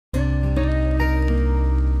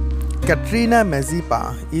Katharina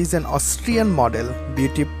Mazepa is an Austrian model,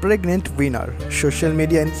 beauty pregnant winner, social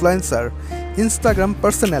media influencer, Instagram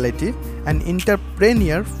personality, and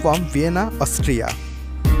entrepreneur from Vienna, Austria.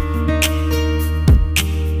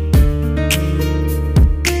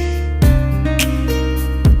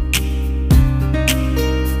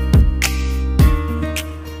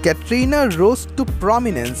 Katharina rose to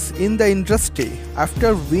prominence in the industry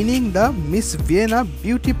after winning the Miss Vienna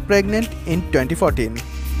Beauty Pregnant in 2014.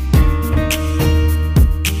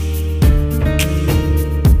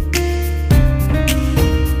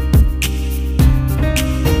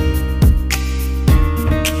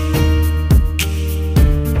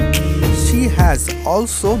 She has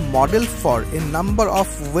also modeled for a number of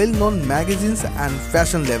well-known magazines and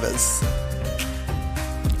fashion labels.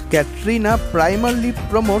 Katharina primarily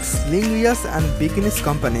promotes lingeries and bikinis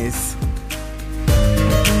companies.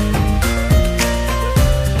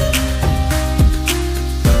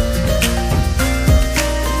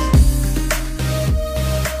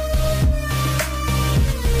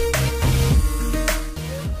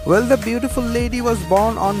 Well, the beautiful lady was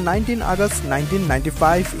born on 19 August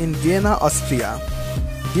 1995 in Vienna, Austria.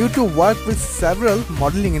 Due to work with several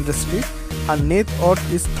modeling industries, her net worth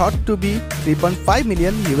is thought to be $3.5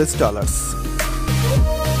 million.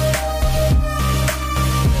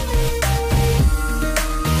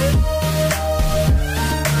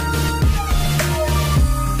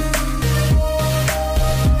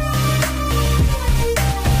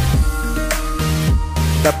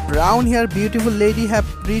 The brown hair beautiful lady have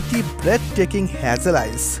pretty breathtaking hazel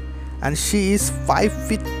eyes, and she is 5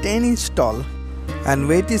 feet 10 inches tall and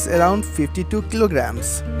weight is around 52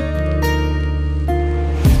 kilograms.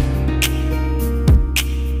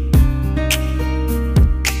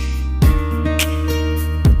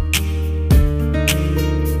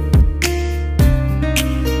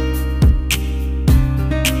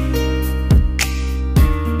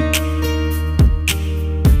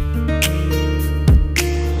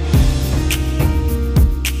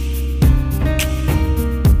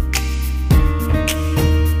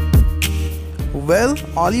 Well,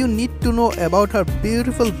 all you need to know about her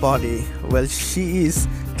beautiful body, well, she is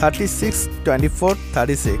 36, 24,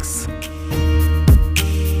 36.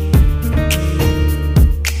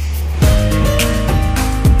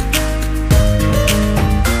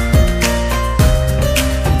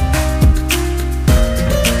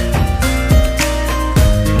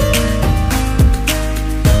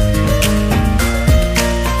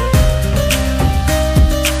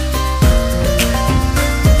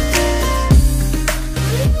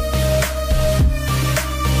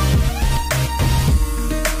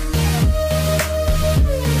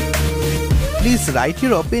 Please write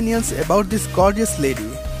your opinions about this gorgeous lady.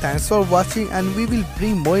 Thanks for watching, and we will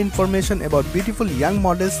bring more information about beautiful young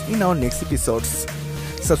models in our next episodes.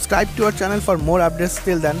 Subscribe to our channel for more updates.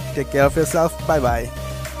 Till then, take care of yourself. Bye bye.